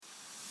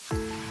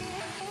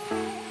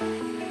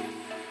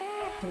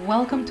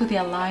Welcome to the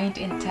Aligned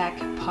in Tech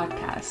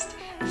podcast.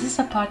 This is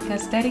a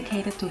podcast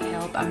dedicated to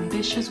help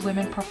ambitious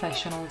women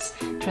professionals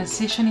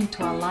transition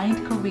into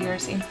aligned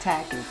careers in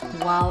tech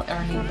while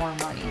earning more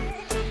money.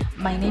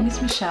 My name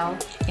is Michelle,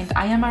 and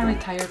I am a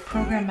retired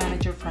program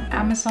manager from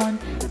Amazon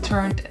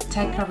turned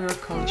tech career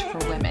coach for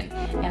women,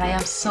 and I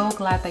am so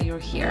glad that you're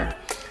here.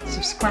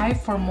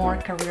 Subscribe for more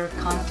career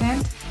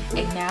content,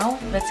 and now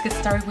let's get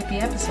started with the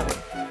episode.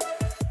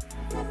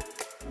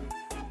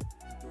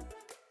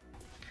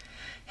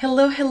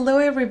 Hello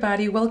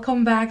everybody.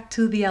 Welcome back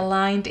to the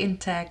Aligned in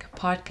Tech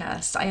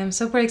podcast. I am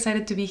super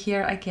excited to be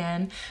here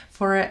again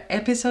for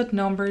episode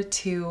number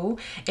 2.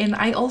 And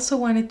I also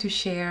wanted to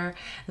share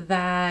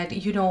that,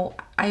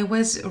 I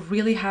was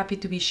really happy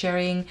to be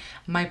sharing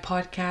my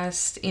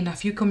podcast in a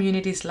few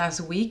communities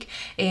last week.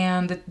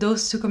 And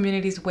those two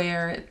communities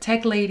were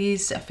Tech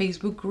Ladies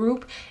Facebook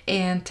group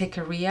and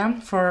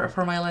Techeria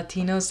for my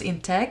Latinos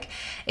in tech.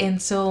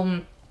 And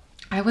so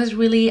I was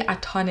really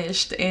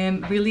astonished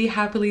and really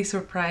happily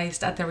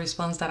surprised at the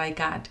response that I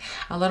got.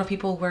 A lot of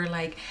people were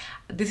like,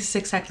 this is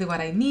exactly what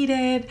I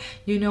needed.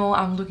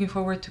 I'm looking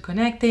forward to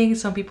connecting.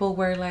 Some people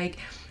were like,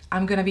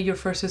 I'm going to be your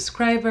first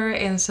subscriber.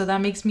 And so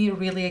that makes me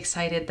really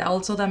excited.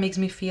 Also, that makes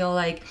me feel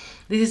like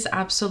this is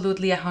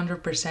absolutely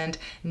 100%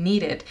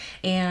 needed.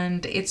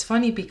 And it's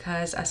funny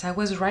because as I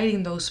was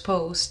writing those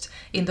posts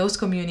in those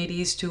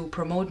communities to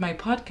promote my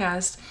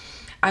podcast,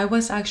 I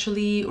was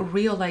actually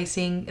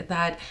realizing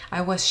that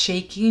I was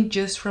shaking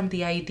just from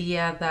the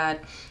idea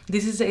that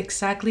this is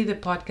exactly the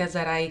podcast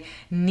that I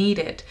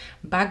needed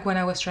back when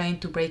I was trying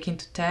to break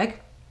into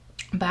tech,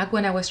 back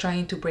when I was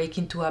trying to break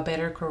into a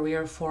better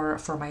career for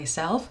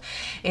myself.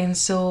 And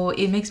so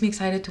it makes me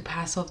excited to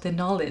pass off the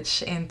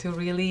knowledge and to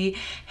really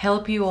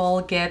help you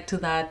all get to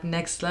that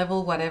next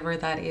level, whatever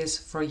that is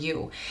for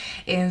you.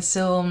 And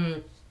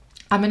so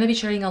I'm going to be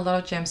sharing a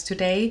lot of gems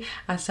today,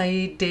 as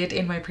I did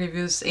in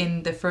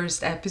the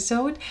first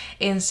episode.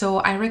 And so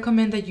I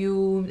recommend that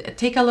you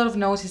take a lot of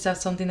notes if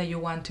that's something that you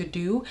want to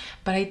do.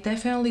 But I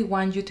definitely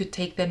want you to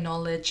take the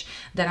knowledge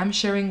that I'm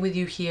sharing with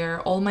you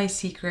here, all my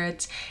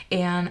secrets,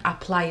 and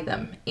apply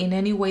them in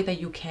any way that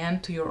you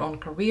can to your own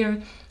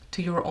career,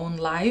 to your own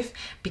life,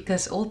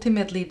 because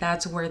ultimately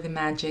that's where the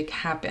magic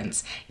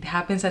happens. It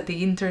happens at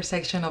the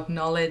intersection of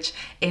knowledge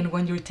and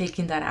when you're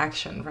taking that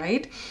action,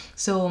 right?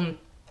 So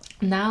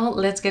now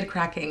let's get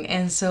cracking.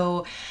 And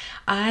so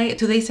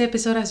today's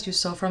episode, as you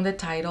saw from the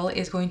title,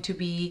 is going to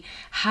be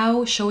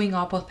how showing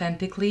up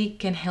authentically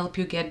can help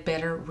you get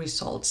better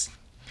results.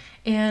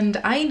 And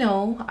I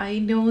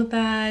know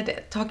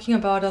that talking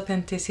about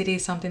authenticity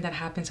is something that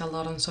happens a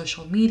lot on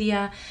social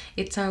media.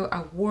 It's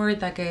a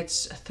word that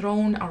gets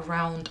thrown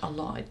around a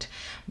lot.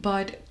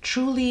 But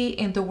truly,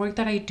 in the work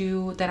that I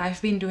do, that I've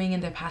been doing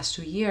in the past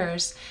 2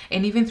 years,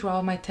 and even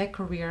throughout my tech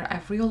career,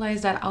 I've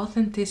realized that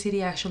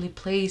authenticity actually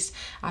plays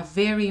a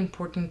very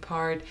important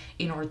part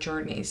in our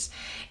journeys.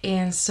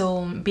 And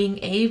so being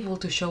able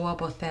to show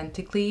up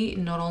authentically,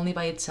 not only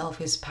by itself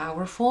is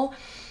powerful,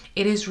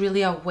 it is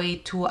really a way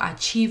to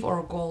achieve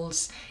our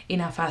goals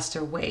in a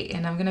faster way.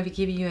 And I'm going to be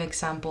giving you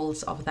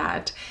examples of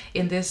that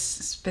in this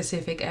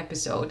specific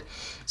episode.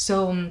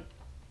 So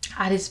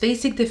at its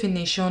basic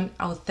definition,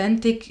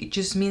 authentic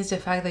just means the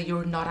fact that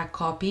you're not a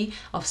copy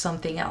of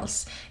something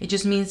else. It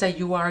just means that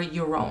you are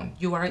your own,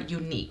 you are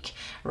unique,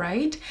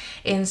 right?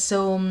 And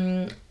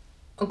so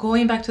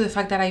going back to the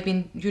fact that I've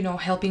been,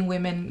 helping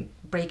women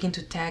break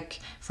into tech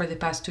for the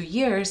past 2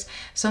 years,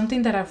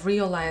 something that I've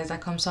realized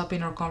that comes up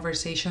in our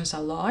conversations a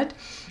lot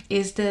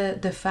is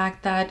the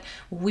fact that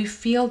we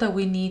feel that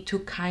we need to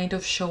kind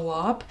of show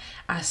up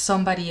as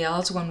somebody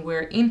else when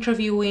we're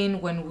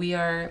interviewing, when we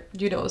are,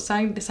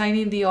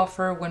 signing the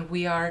offer, when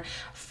we are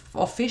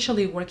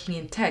officially working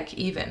in tech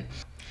even.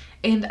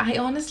 And I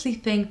honestly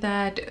think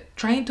that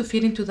trying to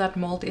fit into that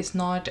mold is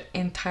not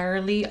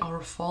entirely our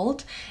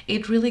fault.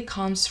 It really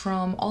comes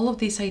from all of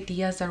these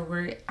ideas that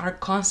are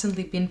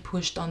constantly being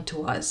pushed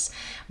onto us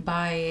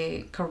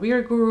by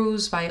career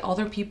gurus, by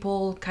other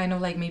people kind of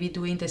like maybe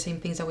doing the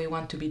same things that we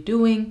want to be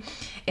doing.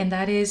 And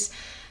that is,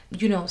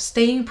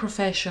 staying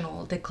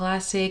professional, the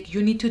classic,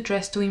 you need to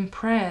dress to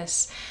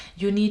impress,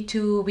 you need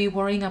to be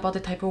worrying about the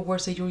type of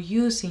words that you're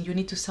using, you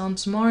need to sound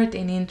smart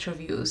in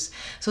interviews.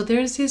 So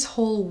there's this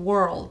whole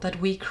world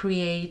that we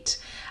create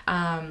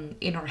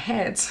in our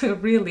heads,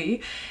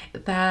 really,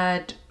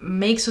 that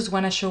makes us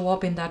want to show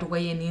up in that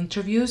way in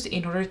interviews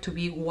in order to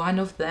be one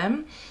of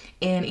them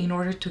and in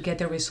order to get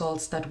the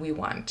results that we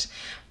want.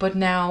 But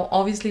now,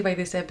 obviously by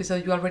this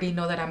episode, you already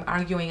know that I'm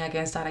arguing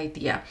against that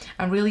idea.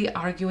 I'm really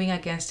arguing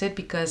against it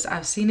because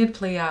I've seen it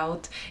play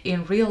out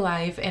in real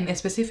life and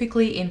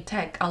specifically in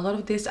tech. A lot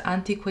of these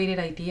antiquated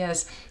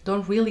ideas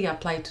don't really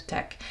apply to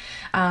tech.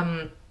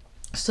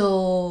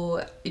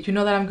 So you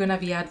know that I'm going to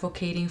be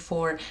advocating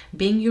for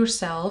being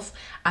yourself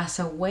as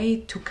a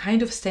way to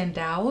kind of stand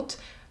out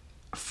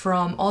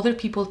from other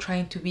people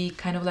trying to be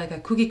kind of like a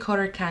cookie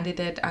cutter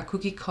candidate, a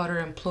cookie cutter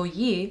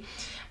employee,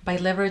 by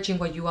leveraging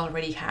what you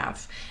already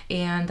have.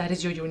 And that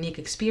is your unique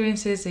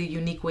experiences, a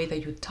unique way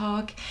that you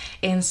talk.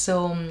 And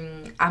so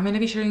I'm going to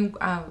be sharing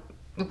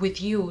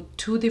with you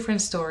two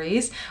different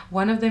stories.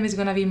 One of them is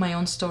going to be my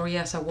own story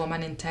as a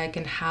woman in tech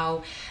and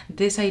how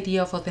this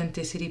idea of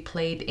authenticity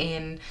played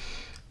in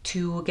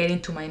to get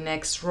into my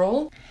next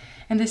role.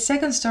 And the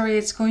second story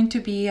is going to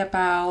be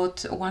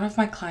about one of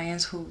my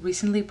clients who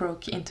recently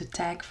broke into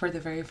tech for the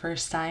very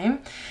first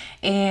time.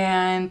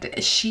 And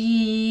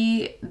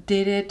she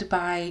did it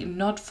by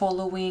not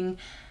following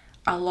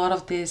a lot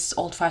of these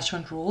old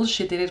fashioned rules.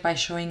 She did it by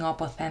showing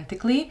up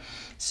authentically.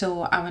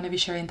 So I'm going to be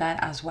sharing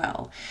that as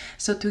well.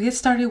 So to get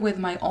started with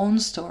my own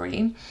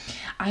story,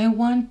 I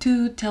want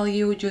to tell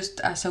you just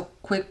as a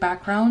quick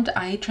background.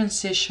 I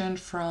transitioned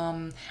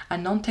from a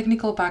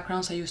non-technical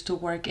background. I used to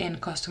work in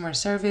customer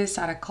service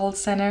at a call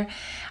center.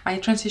 I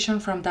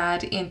transitioned from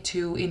that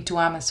into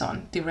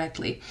Amazon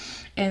directly.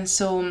 And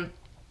so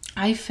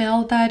I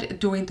felt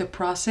that during the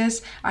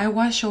process, I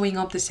was showing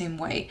up the same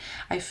way.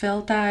 I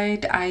felt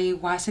that I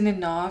wasn't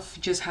enough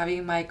just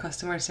having my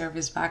customer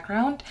service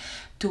background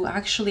to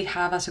actually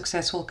have a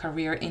successful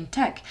career in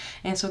tech.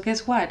 And so,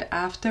 guess what?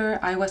 After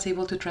I was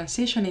able to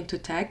transition into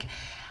tech,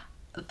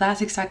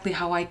 that's exactly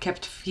how I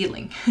kept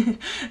feeling.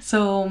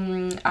 So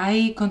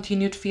I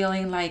continued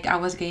feeling like I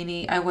was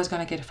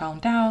gonna get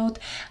found out,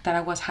 that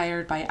I was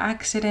hired by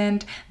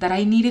accident, that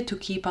I needed to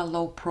keep a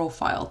low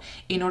profile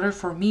in order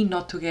for me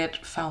not to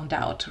get found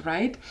out,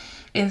 right?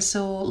 And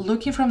so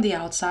looking from the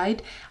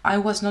outside, I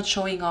was not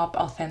showing up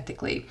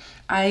authentically.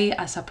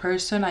 As a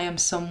person, I am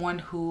someone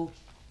who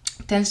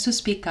tends to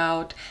speak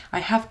out. I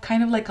have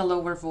kind of like a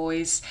lower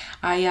voice.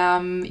 I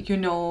am,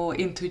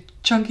 into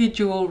chunky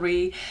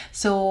jewelry.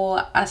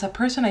 So as a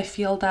person, I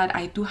feel that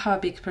I do have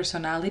a big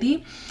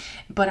personality,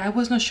 but I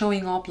was not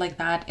showing up like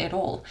that at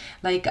all.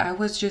 Like I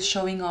was just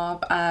showing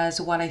up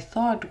as what I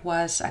thought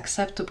was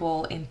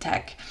acceptable in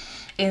tech.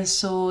 And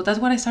so that's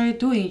what I started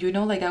doing,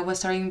 like I was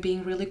starting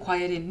being really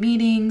quiet in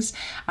meetings.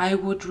 I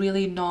would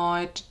really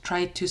not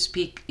try to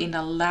speak in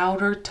a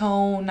louder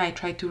tone. I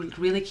tried to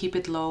really keep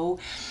it low.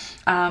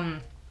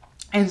 Um,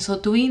 and so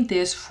doing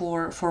this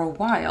for a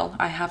while,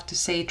 I have to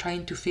say,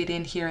 trying to fit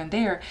in here and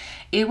there,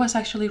 it was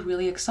actually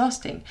really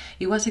exhausting.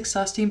 It was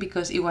exhausting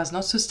because it was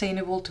not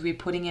sustainable to be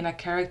putting in a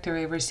character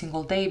every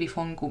single day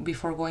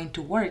before going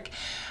to work.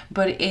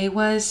 But it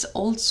was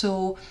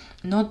also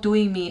not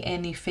doing me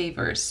any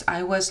favors.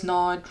 I was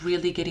not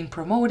really getting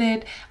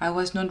promoted. I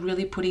was not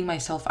really putting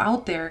myself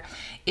out there.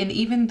 And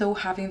even though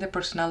having the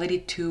personality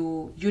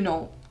to,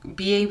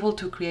 be able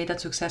to create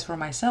that success for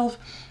myself,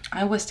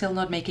 I was still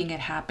not making it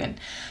happen.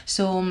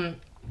 So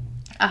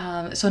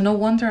no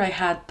wonder I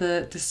had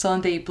the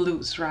Sunday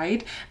blues,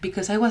 right?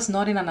 Because I was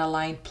not in an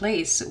aligned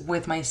place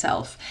with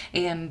myself.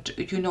 And,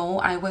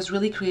 I was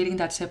really creating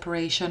that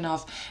separation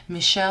of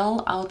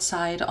Michelle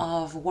outside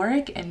of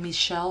work and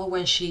Michelle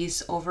when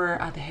she's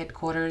over at the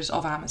headquarters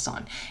of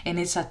Amazon. And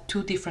it's at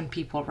two different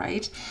people,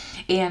 right?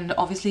 And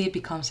obviously it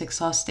becomes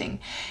exhausting.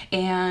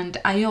 And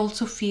I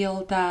also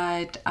feel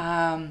that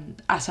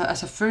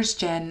as a first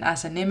gen,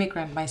 as an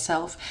immigrant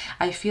myself,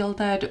 I feel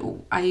that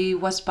I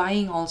was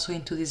buying also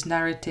into this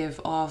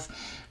narrative of,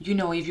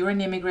 if you're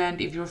an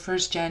immigrant, if you're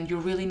first gen, you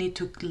really need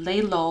to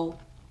lay low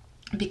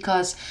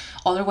because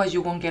otherwise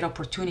you won't get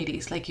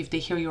opportunities. Like if they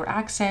hear your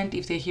accent,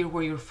 if they hear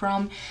where you're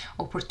from,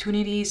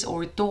 opportunities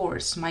or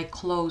doors might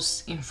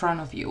close in front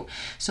of you.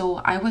 So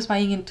I was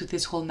buying into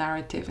this whole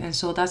narrative, and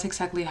so that's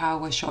exactly how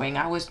I was showing.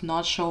 I was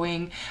not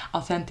showing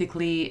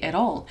authentically at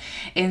all.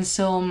 And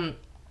so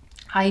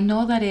I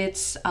know that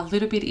it's a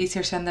little bit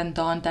easier said than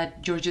done,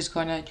 that you're just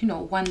gonna,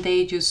 one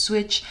day just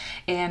switch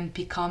and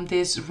become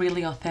this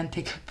really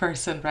authentic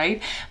person,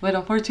 right? But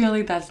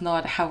unfortunately, that's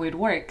not how it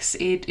works.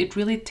 It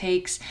really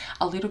takes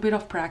a little bit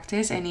of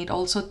practice, and it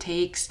also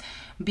takes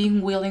being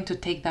willing to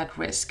take that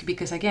risk.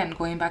 Because again,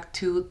 going back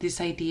to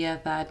this idea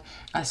that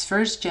as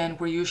first gen,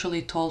 we're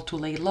usually told to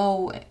lay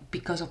low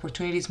because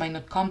opportunities might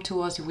not come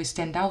to us if we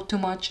stand out too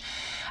much.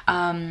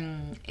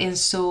 And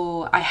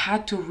so I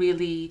had to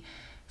really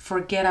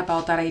forget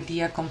about that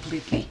idea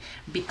completely,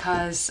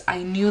 because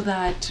I knew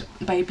that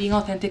by being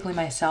authentically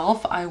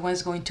myself, I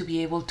was going to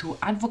be able to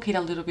advocate a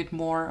little bit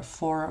more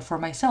for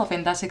myself.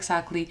 And that's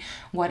exactly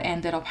what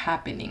ended up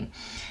happening.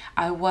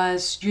 I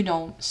was,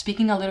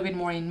 speaking a little bit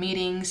more in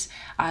meetings.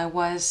 I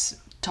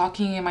was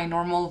talking in my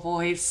normal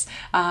voice.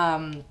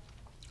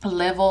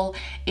 Level.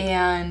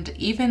 And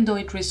even though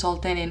it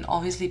resulted in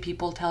obviously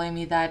people telling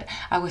me that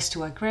I was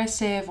too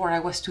aggressive or I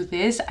was too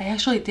this, I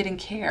actually didn't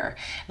care.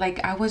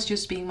 Like I was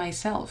just being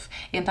myself,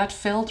 and that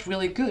felt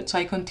really good, so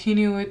I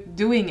continued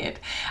doing it.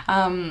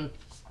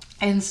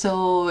 And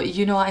so,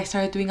 I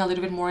started doing a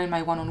little bit more in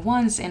my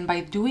one-on-ones, and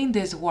by doing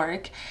this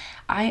work,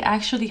 I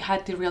actually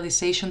had the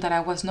realization that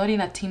I was not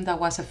in a team that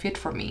was a fit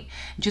for me.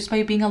 Just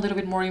by being a little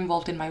bit more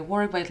involved in my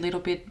work, by a little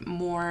bit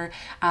more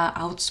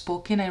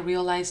outspoken, I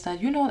realized that,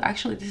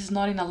 actually this is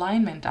not in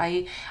alignment.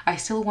 I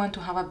still want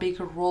to have a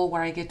bigger role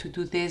where I get to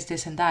do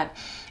this, and that.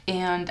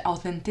 And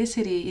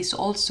authenticity is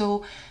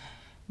also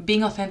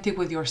being authentic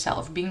with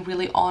yourself, being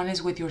really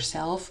honest with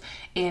yourself,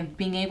 and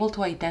being able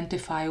to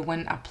identify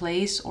when a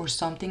place or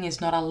something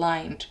is not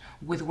aligned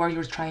with where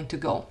you're trying to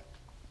go.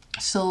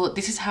 So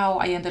this is how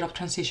I ended up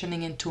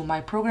transitioning into my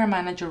program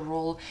manager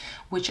role,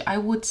 which I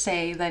would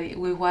say that it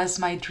was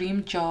my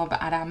dream job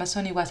at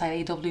Amazon. It was at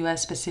AWS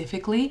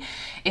specifically,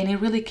 and it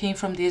really came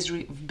from this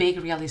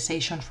big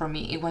realization for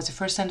me. It was the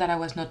first time that I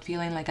was not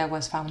feeling like I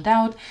was found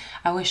out.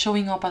 I was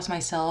showing up as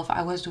myself.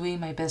 I was doing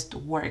my best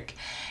work,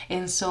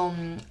 and so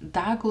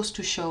that goes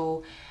to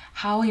show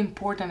how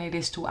important it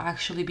is to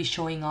actually be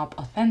showing up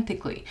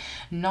authentically,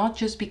 not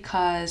just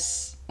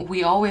because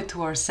we owe it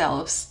to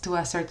ourselves to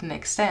a certain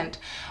extent,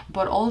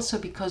 but also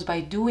because by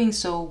doing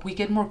so, we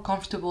get more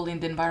comfortable in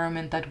the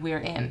environment that we're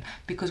in,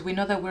 because we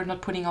know that we're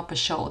not putting up a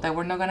show, that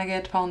we're not going to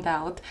get found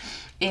out.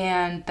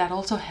 And that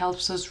also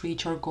helps us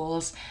reach our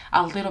goals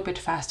a little bit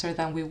faster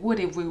than we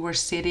would if we were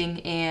sitting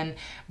and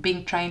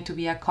being trying to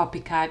be a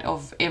copycat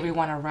of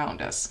everyone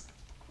around us,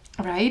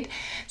 right?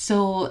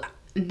 So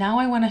now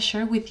I want to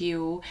share with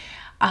you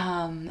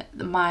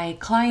my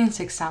client's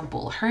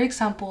example. Her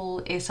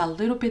example is a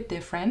little bit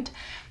different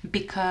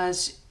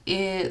because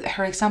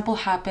her example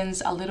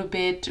happens a little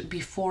bit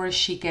before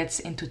she gets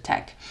into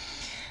tech.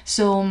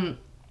 So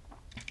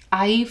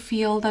I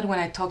feel that when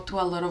I talk to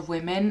a lot of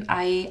women,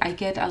 I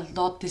get a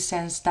lot the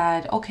sense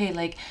that, okay,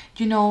 like,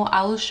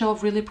 I'll show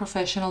up really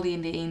professionally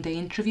in the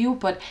interview,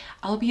 but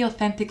I'll be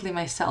authentically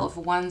myself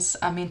once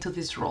I'm into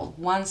this role,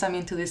 once I'm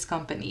into this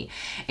company.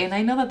 And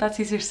I know that that's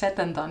easier said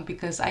than done,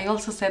 because I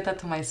also said that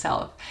to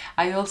myself.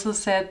 I also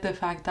said the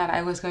fact that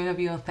I was going to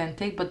be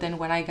authentic, but then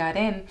when I got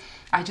in,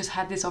 I just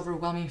had this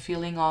overwhelming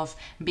feeling of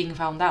being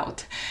found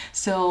out.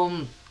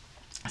 So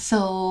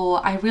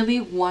I really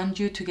want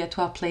you to get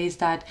to a place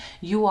that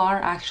you are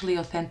actually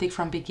authentic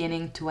from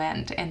beginning to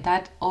end. And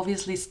that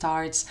obviously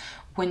starts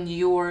when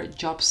you're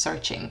job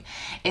searching.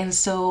 And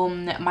so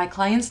my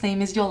client's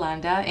name is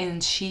Yolanda,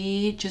 and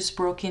she just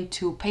broke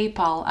into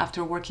PayPal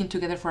after working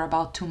together for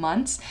about 2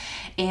 months.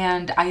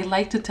 And I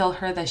like to tell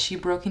her that she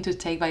broke into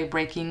tech by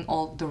breaking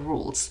all the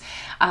rules.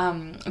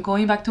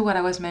 Going back to what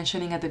I was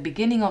mentioning at the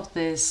beginning of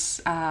this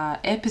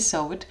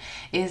episode,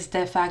 is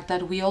the fact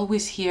that we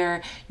always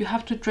hear you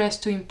have to dress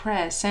to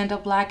impress, send a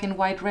black and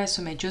white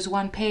resume, just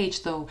one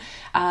page though,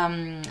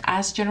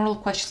 ask general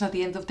questions at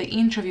the end of the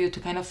interview to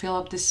kind of fill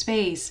up the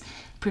space,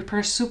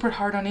 prepare super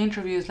hard on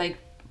interviews, like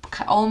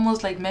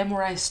almost like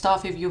memorize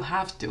stuff if you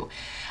have to.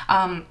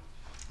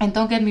 And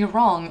don't get me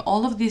wrong,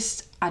 all of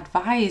this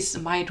advice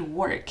might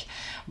work,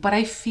 but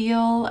I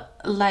feel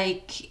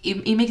like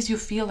it makes you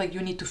feel like you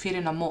need to fit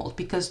in a mold,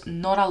 because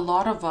not a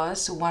lot of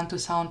us want to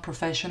sound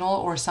professional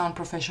or sound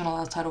professional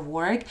outside of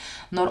work.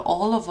 Not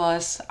all of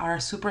us are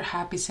super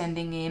happy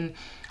sending in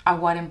a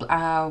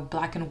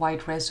black and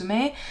white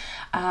resume.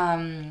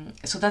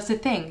 So that's the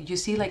thing. You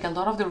see, like a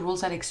lot of the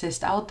rules that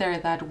exist out there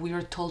that we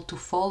are told to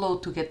follow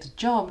to get the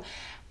job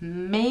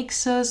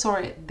makes us,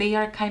 or they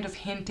are kind of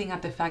hinting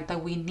at the fact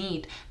that we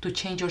need to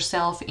change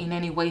yourself in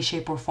any way,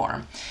 shape, or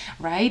form,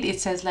 right?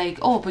 It says like,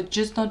 oh, but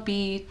just not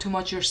be too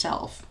much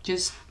yourself.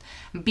 Just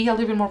be a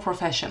little bit more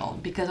professional,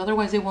 because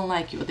otherwise they won't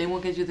like you. They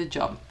won't get you the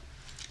job.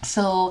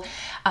 So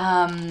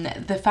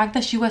the fact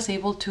that she was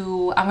able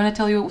to, I'm going to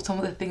tell you some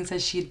of the things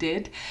that she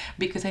did,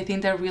 because I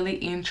think they're really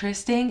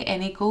interesting,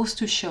 and it goes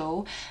to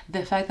show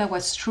the fact that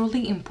what's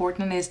truly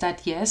important is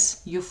that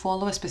yes, you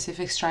follow a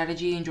specific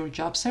strategy in your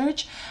job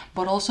search,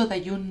 but also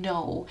that you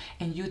know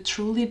and you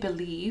truly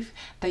believe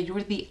that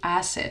you're the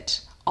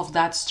asset of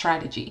that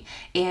strategy,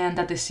 and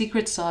that the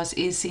secret sauce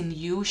is in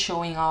you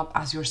showing up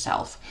as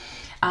yourself.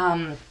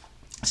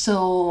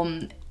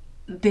 So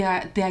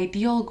the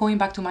ideal, going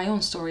back to my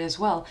own story as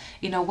well,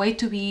 in a way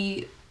to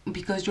be,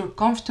 because you're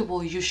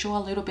comfortable, you show a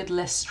little bit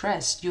less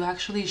stressed. You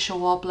actually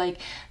show up like,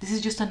 this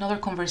is just another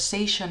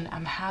conversation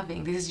I'm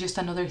having, this is just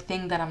another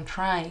thing that I'm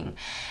trying,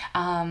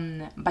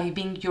 by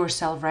being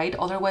yourself, right?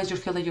 Otherwise you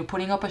feel that you're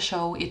putting up a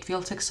show. It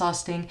feels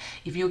exhausting.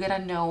 If you get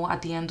a no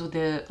at the end of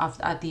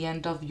at the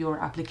end of your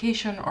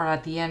application or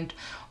at the end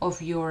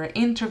of your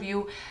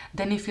interview,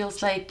 then it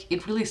feels like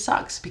it really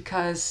sucks,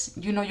 because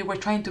you were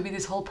trying to be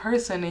this whole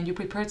person and you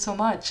prepared so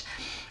much.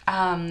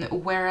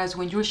 Whereas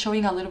when you're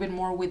showing a little bit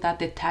more with that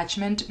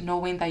detachment,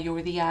 knowing that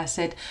you're the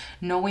asset,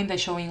 knowing that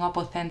showing up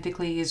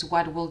authentically is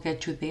what will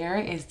get you there,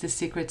 is the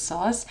secret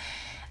sauce,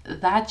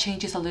 that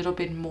changes a little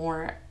bit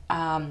more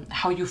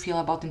how you feel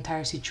about the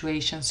entire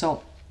situation.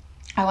 So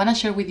I want to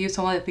share with you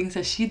some of the things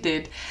that she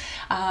did,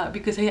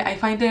 because I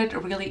find it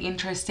really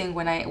interesting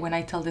when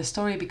I tell this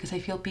story, because I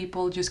feel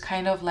people just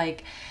kind of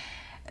like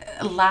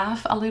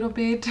laugh a little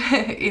bit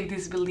in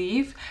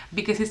disbelief,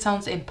 because it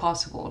sounds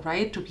impossible,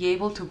 right? To be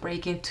able to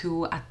break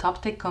into a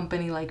top tech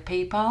company like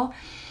PayPal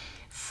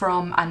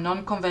from a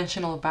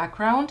non-conventional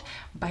background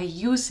by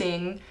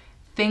using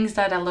things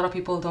that a lot of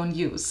people don't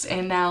use.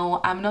 And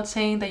now I'm not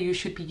saying that you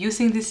should be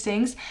using these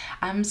things.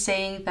 I'm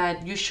saying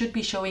that you should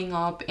be showing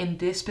up in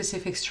this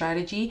specific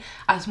strategy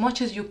as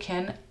much as you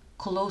can,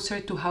 closer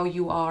to how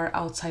you are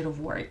outside of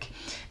work.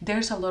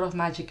 There's a lot of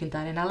magic in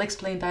that, and I'll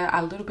explain that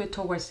a little bit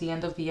towards the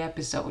end of the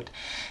episode.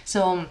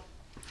 So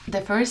the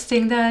first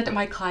thing that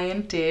my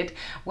client did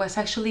was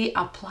actually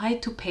apply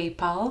to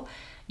PayPal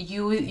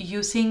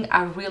using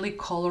a really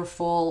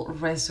colorful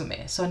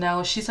resume. So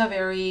now she's a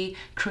very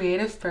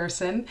creative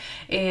person,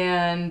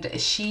 and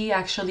she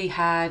actually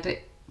had,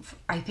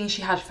 I think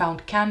she had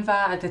found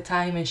Canva at the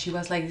time, and she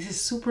was like, this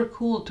is super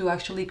cool to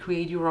actually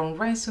create your own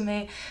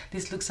resume.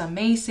 This looks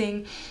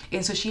amazing.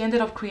 And so she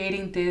ended up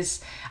creating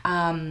this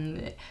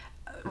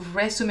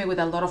resume with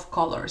a lot of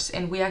colors.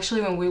 And we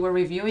actually, when we were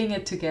reviewing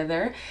it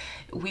together,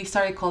 we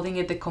started calling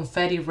it the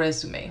confetti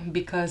resume,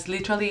 because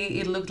literally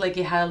it looked like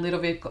it had a little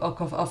bit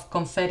of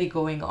confetti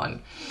going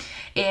on.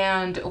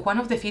 And one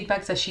of the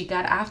feedbacks that she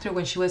got after,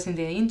 when she was in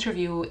the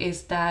interview,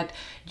 is that,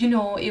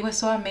 it was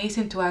so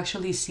amazing to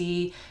actually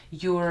see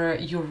your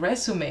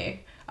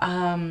resume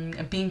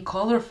being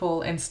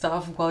colorful and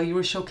stuff while you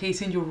were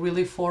showcasing your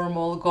really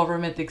formal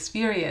government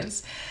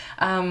experience.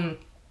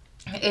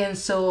 And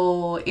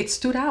so it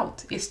stood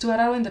out. It stood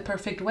out in the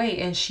perfect way.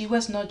 And she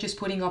was not just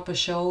putting up a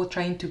show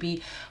trying to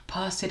be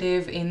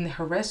positive in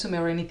her resume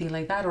or anything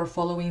like that, or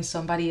following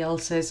somebody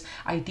else's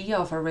idea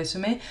of her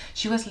resume.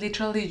 She was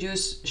literally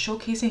just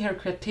showcasing her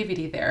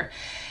creativity there.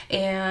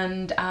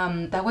 And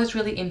that was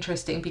really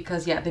interesting,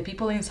 because the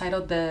people inside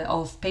of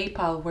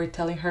PayPal were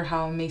telling her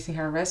how amazing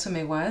her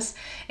resume was.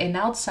 And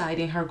outside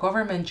in her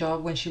government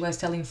job, when she was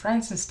telling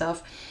friends and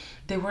stuff,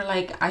 they were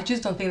like, I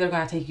just don't think they're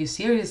gonna take you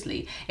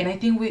seriously. And I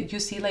think you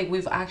see, like,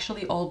 we've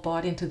actually all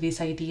bought into this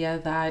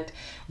idea that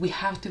we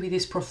have to be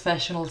this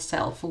professional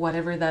self,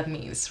 whatever that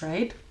means,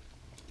 right?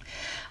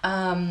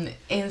 And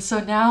so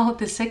now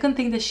the second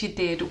thing that she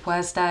did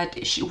was that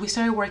we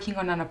started working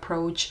on an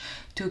approach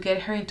to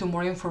get her into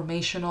more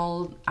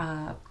informational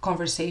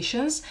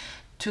conversations,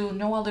 to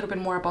know a little bit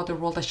more about the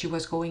role that she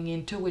was going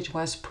into, which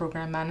was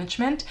program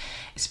management,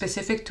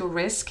 specific to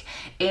risk.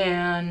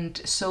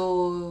 And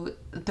so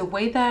the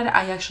way that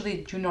I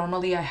actually do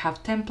normally, I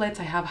have templates,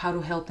 I have how to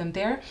help them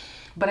there.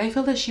 But I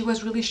feel that she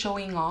was really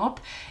showing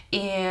up,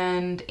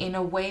 and in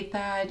a way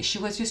that she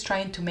was just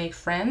trying to make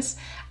friends,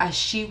 as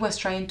she was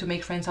trying to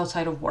make friends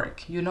outside of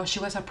work. She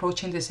was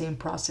approaching the same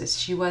process.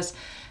 She was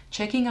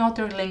checking out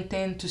their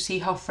LinkedIn to see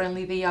how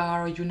friendly they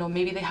are, or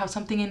maybe they have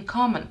something in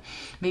common.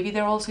 Maybe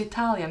they're also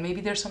Italian, maybe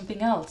there's something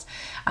else.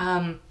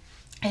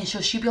 And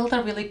so she built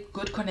a really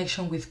good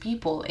connection with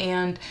people.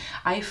 And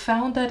I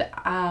found that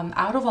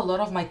out of a lot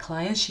of my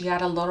clients, she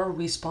got a lot of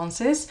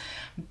responses,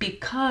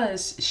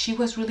 because she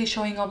was really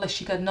showing up like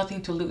she got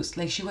nothing to lose.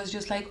 Like, she was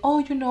just like,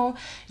 oh,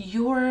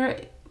 your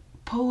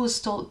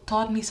post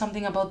taught me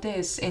something about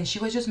this. And she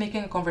was just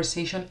making a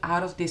conversation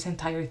out of this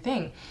entire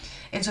thing.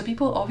 And so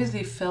people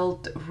obviously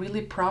felt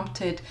really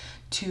prompted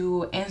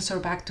to answer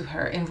back to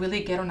her and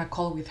really get on a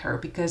call with her,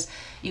 because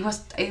it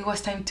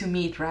was time to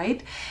meet,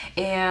 right?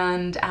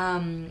 And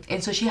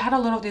so she had a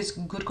lot of these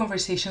good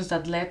conversations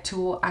that led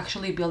to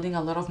actually building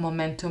a lot of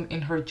momentum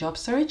in her job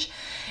search.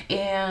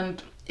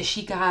 And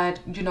she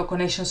got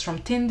connections from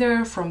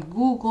Tinder, from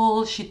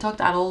Google. She talked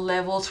at all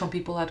levels from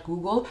people at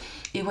Google.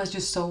 It was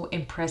just so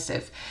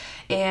impressive.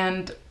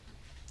 And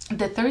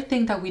the third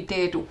thing that we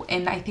did,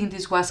 and I think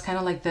this was kind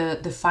of like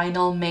the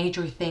final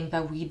major thing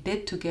that we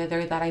did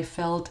together, that I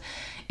felt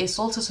is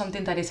also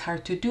something that is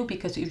hard to do,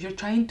 because if you're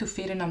trying to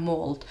fit in a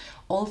mold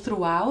all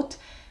throughout,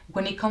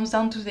 when it comes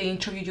down to the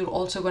interview, you're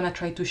also going to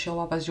try to show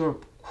up as your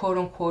quote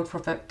unquote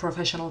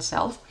professional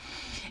self.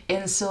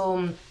 And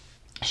so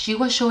she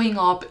was showing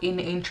up in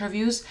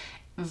interviews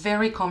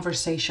very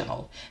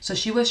conversational. So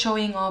she was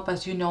showing up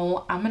as, I'm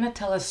gonna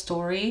tell a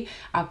story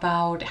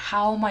about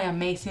how my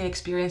amazing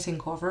experience in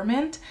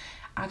government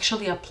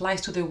actually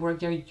applies to the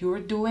work that you're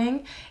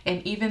doing.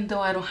 And even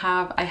though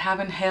I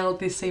haven't held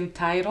the same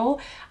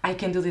title, I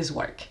can do this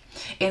work.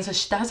 And so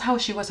that's how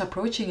she was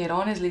approaching it,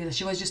 honestly, that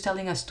she was just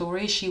telling a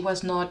story. She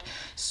was not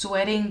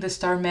sweating the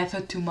STAR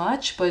method too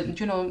much, but,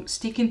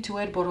 sticking to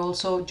it, but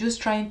also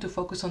just trying to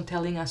focus on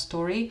telling a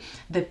story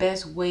the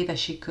best way that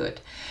she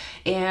could.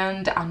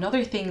 And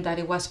another thing that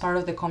it was part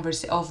of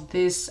the of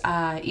this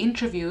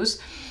interviews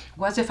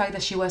was the fact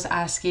that she was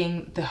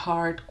asking the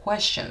hard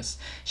questions.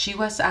 She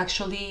was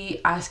actually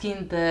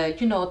asking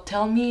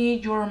tell me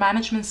your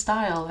management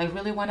style. I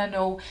really want to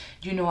know,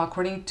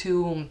 according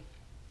to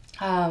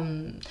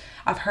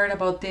I've heard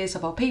about this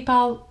about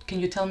PayPal. Can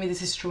you tell me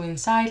this is true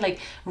inside? Like,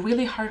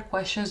 really hard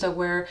questions that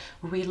were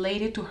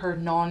related to her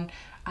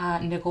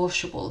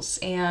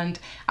non-negotiables. And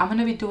I'm going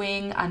to be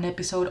doing an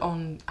episode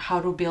on how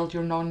to build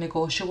your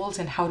non-negotiables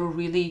and how to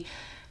really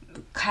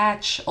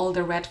catch all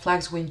the red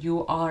flags when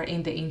you are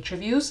in the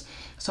interviews.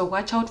 So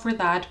watch out for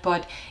that.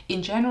 But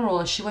in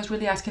general, she was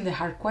really asking the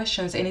hard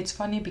questions. And it's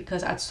funny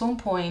because at some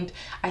point,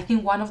 I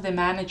think one of the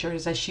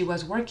managers that she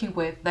was working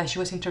with, that she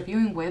was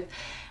interviewing with,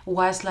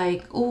 was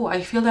like, oh,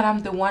 I feel that I'm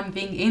the one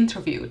being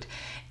interviewed.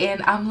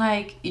 And I'm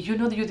like, you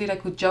did a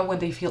good job when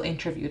they feel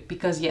interviewed,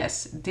 because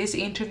yes, this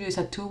interview is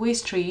a two-way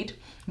street.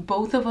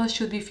 Both of us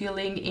should be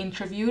feeling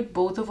interviewed.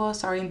 Both of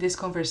us are in this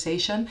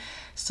conversation.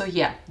 So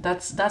yeah,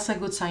 that's a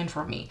good sign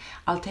for me.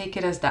 I'll take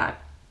it as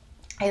that.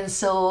 And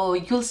so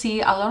you'll see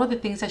a lot of the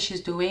things that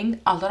she's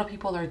doing, a lot of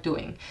people are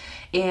doing,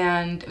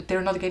 and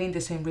they're not getting the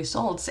same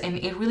results. And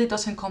it really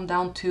doesn't come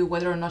down to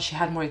whether or not she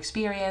had more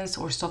experience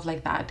or stuff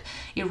like that.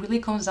 It really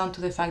comes down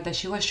to the fact that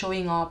she was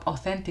showing up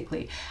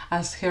authentically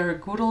as her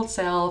good old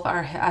self,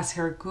 or as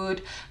her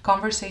good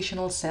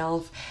conversational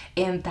self.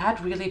 And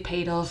that really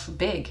paid off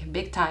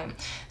big time.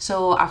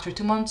 So after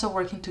 2 months of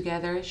working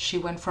together, she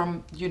went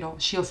from,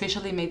 she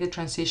officially made the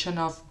transition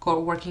of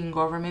working in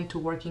government to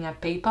working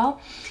at PayPal.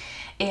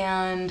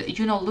 And,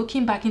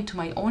 looking back into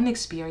my own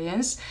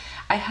experience,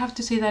 I have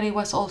to say that it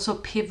was also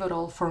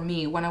pivotal for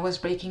me when I was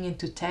breaking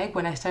into tech,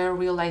 when I started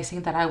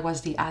realizing that I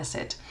was the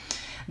asset.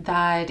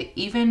 That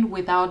even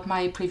without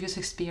my previous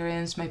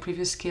experience, my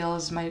previous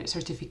skills, my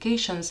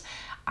certifications,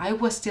 I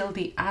was still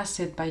the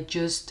asset by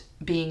just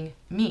being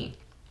me.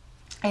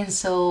 And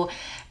so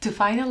to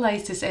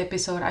finalize this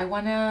episode, I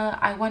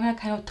wanna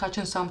kind of touch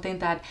on something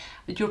that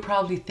you're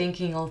probably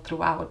thinking all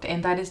throughout,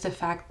 and that is the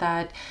fact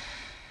that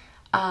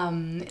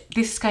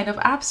this is kind of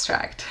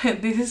abstract.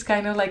 This is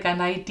kind of like an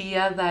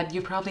idea that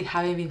you probably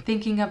haven't been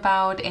thinking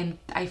about. And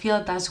I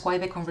feel that's why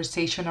the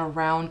conversation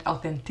around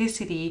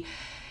authenticity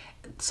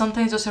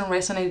sometimes doesn't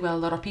resonate with a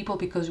lot of people,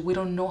 because we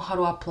don't know how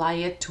to apply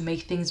it to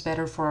make things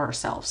better for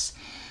ourselves.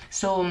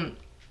 So,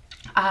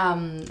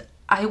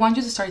 I want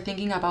you to start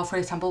thinking about, for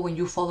example, when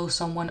you follow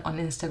someone on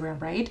Instagram,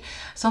 right?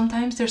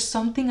 Sometimes there's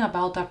something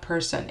about that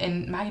person,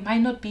 and it might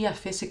not be a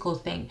physical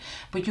thing,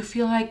 but you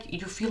feel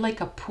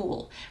like a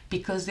pull,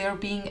 because they're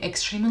being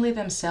extremely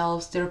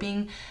themselves, they're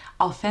being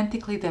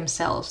authentically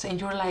themselves, and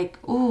you're like,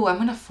 "Ooh, I'm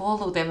gonna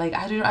follow them." Like,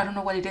 I don't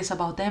know what it is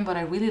about them, but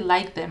I really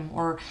like them,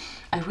 or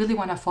I really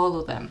want to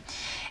follow them.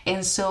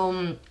 And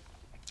so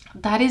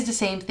that is the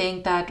same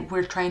thing that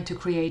we're trying to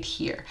create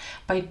here.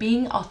 By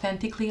being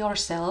authentically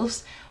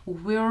ourselves,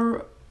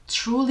 we're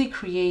truly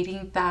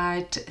creating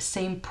that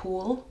same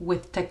pool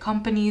with tech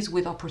companies,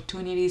 with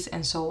opportunities,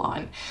 and so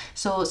on.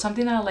 So,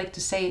 something that I like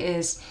to say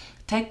is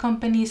tech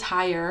companies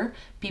hire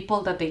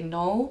people that they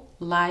know,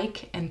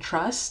 like, and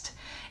trust.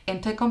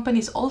 And tech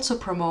companies also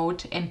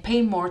promote and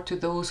pay more to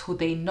those who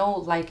they know,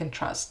 like, and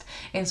trust.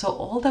 And so,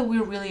 all that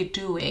we're really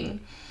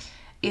doing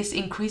is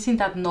increasing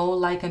that know,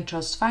 like, and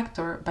trust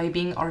factor by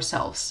being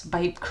ourselves,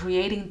 by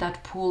creating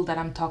that pool that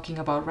I'm talking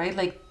about, right?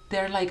 Like,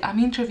 they're like, I'm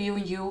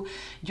interviewing you,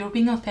 you're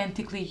being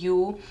authentically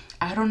you.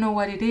 I don't know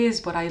what it is,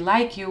 but I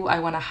like you, I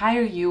want to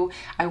hire you,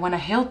 I want to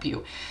help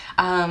you.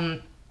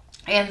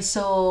 And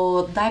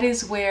so that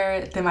is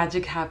where the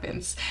magic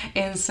happens.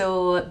 And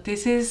so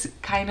this is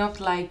kind of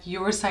like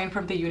your sign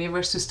from the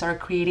universe to start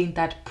creating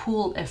that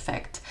pull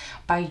effect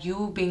by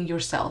you being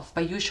yourself,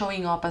 by you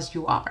showing up as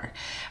you are,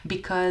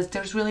 because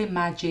there's really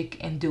magic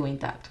in doing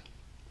that.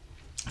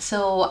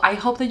 So I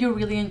hope that you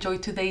really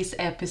enjoyed today's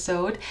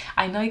episode.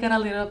 I know it got a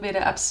little bit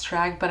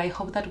abstract, but I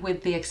hope that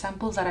with the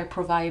examples that I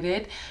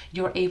provided,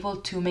 you're able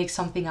to make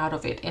something out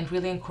of it, and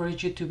really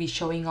encourage you to be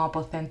showing up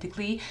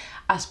authentically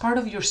as part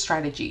of your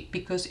strategy,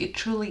 because it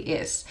truly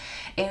is.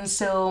 And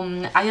so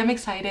I am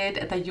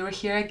excited that you're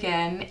here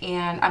again,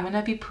 and I'm going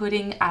to be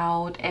putting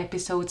out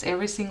episodes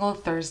every single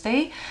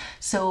Thursday.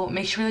 So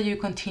make sure that you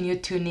continue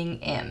tuning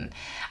in.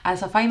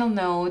 As a final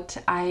note,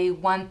 I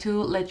want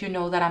to let you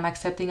know that I'm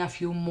accepting a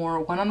few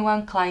more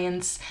one-on-one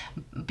clients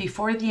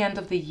before the end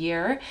of the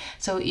year.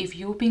 So if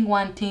you've been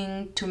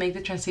wanting to make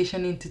the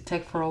transition into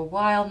tech for a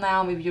while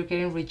now, maybe you're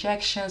getting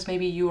rejections,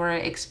 maybe you are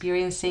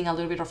experiencing a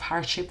little bit of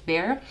hardship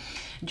there,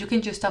 you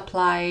can just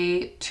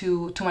apply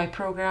to my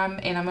program,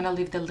 and I'm gonna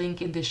leave the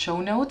link in the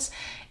show notes.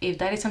 If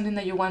that is something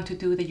that you want to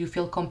do, that you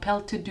feel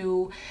compelled to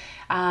do,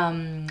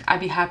 I'd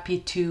be happy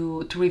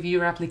to review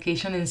your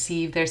application and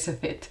see if there's a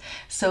fit.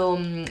 So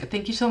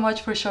thank you so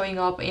much for showing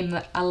up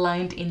in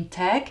Aligned in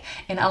Tech,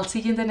 and I'll see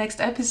you in the next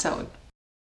episode.